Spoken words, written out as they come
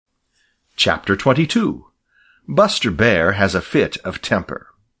Chapter 22. Buster Bear has a fit of temper.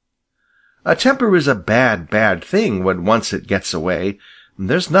 A temper is a bad, bad thing when once it gets away.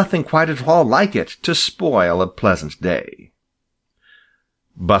 There's nothing quite at all like it to spoil a pleasant day.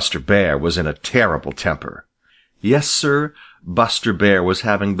 Buster Bear was in a terrible temper. Yes, sir, Buster Bear was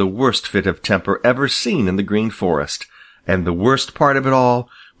having the worst fit of temper ever seen in the Green Forest, and the worst part of it all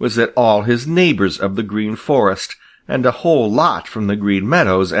was that all his neighbors of the Green Forest and a whole lot from the Green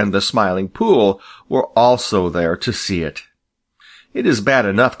Meadows and the Smiling Pool were also there to see it. It is bad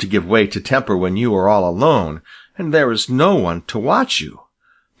enough to give way to temper when you are all alone, and there is no one to watch you.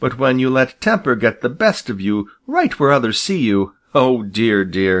 But when you let temper get the best of you right where others see you, oh dear,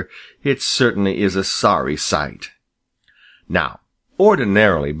 dear, it certainly is a sorry sight. Now,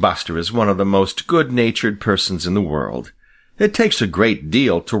 ordinarily Buster is one of the most good-natured persons in the world. It takes a great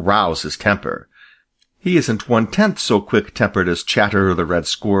deal to rouse his temper. He isn't 1/10 so quick-tempered as Chatterer the Red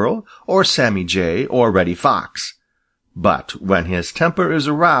Squirrel, or Sammy Jay, or Reddy Fox. But when his temper is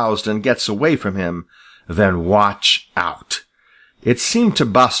aroused and gets away from him, then watch out. It seemed to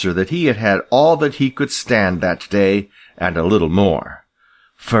Buster that he had had all that he could stand that day, and a little more.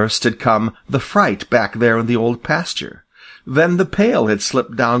 First had come the fright back there in the Old Pasture. Then the pail had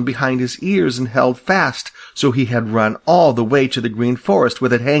slipped down behind his ears and held fast, so he had run all the way to the Green Forest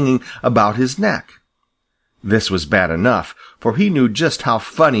with it hanging about his neck. This was bad enough, for he knew just how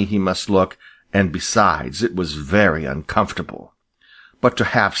funny he must look, and besides, it was very uncomfortable. But to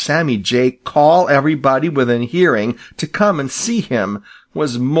have Sammy Jay call everybody within hearing to come and see him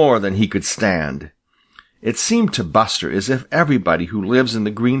was more than he could stand. It seemed to Buster as if everybody who lives in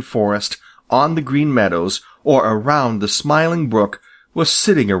the Green Forest, on the Green Meadows, or around the Smiling Brook was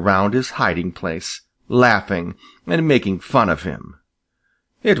sitting around his hiding place, laughing and making fun of him.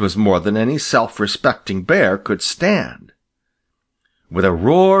 It was more than any self-respecting bear could stand. With a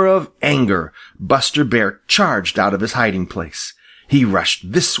roar of anger, Buster Bear charged out of his hiding place. He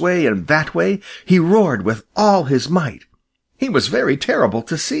rushed this way and that way. He roared with all his might. He was very terrible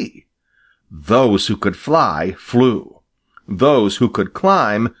to see. Those who could fly flew. Those who could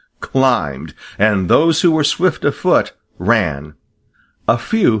climb climbed, and those who were swift of foot ran. A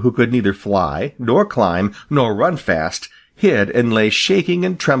few who could neither fly, nor climb, nor run fast, hid and lay shaking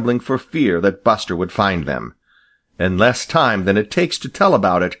and trembling for fear that Buster would find them. In less time than it takes to tell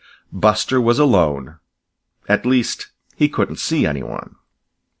about it, Buster was alone. At least, he couldn't see anyone.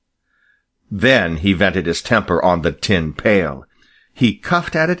 Then he vented his temper on the tin pail. He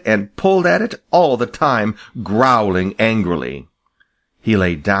cuffed at it and pulled at it all the time, growling angrily. He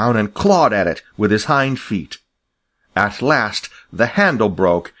lay down and clawed at it with his hind feet. At last the handle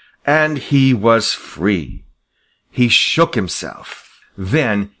broke, and he was free. He shook himself.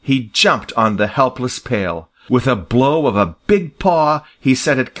 Then he jumped on the helpless pail. With a blow of a big paw, he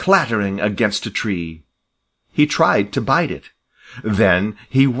sent it clattering against a tree. He tried to bite it. Then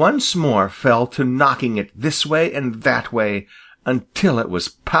he once more fell to knocking it this way and that way, until it was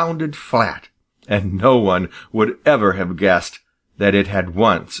pounded flat, and no one would ever have guessed that it had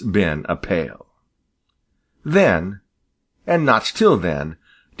once been a pail. Then, and not till then,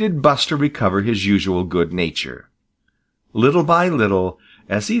 did Buster recover his usual good nature. Little by little,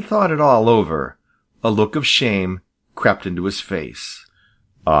 as he thought it all over, a look of shame crept into his face.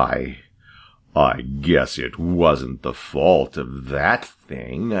 I guess it wasn't the fault of that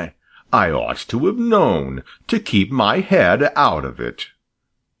thing. I ought to have known to keep my head out of it,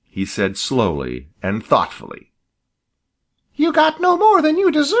 he said slowly and thoughtfully. You got no more than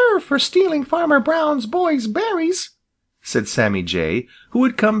you deserve for stealing Farmer Brown's boy's berries, said Sammy Jay, who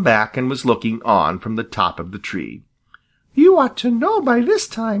had come back and was looking on from the top of the tree. You ought to know by this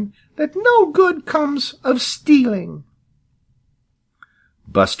time that no good comes of stealing.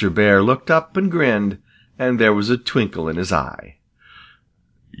 Buster Bear looked up and grinned, and there was a twinkle in his eye.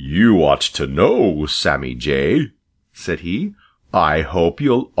 You ought to know, Sammy Jay, said he. I hope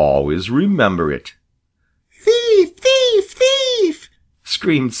you'll always remember it. Thief, thief, thief,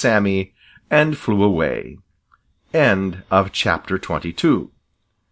 screamed Sammy, and flew away. End of chapter 22.